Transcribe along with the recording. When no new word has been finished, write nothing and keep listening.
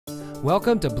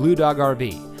Welcome to Bluedog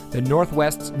RV, the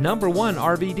Northwest's #1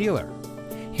 RV dealer.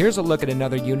 Here's a look at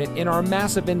another unit in our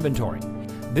massive inventory.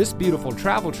 This beautiful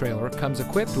travel trailer comes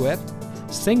equipped with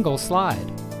single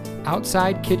slide,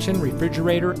 outside kitchen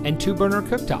refrigerator and 2-burner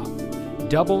cooktop,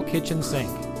 double kitchen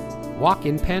sink,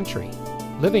 walk-in pantry,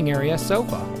 living area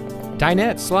sofa,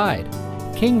 dinette slide,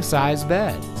 king-size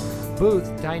bed, booth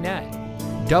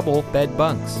dinette, double bed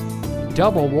bunks,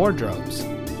 double wardrobes,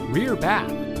 rear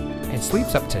bath, and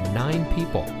sleeps up to 9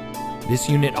 people. This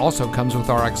unit also comes with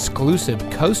our exclusive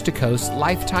coast-to-coast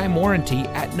lifetime warranty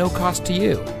at no cost to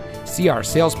you. See our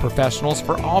sales professionals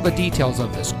for all the details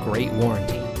of this great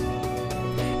warranty.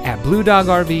 At Bluedog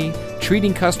RV,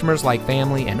 treating customers like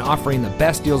family and offering the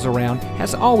best deals around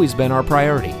has always been our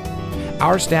priority.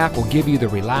 Our staff will give you the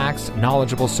relaxed,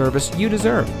 knowledgeable service you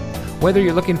deserve. Whether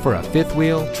you're looking for a fifth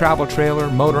wheel, travel trailer,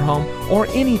 motorhome, or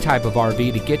any type of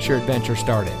RV to get your adventure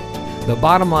started. The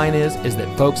bottom line is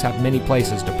that folks have many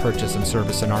places to purchase and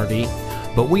service an RV,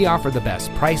 but we offer the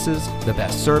best prices, the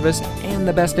best service, and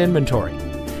the best inventory.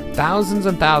 Thousands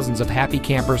and thousands of happy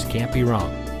campers can't be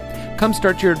wrong. Come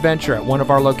start your adventure at one of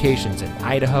our locations in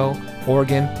Idaho,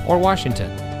 Oregon, or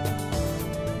Washington.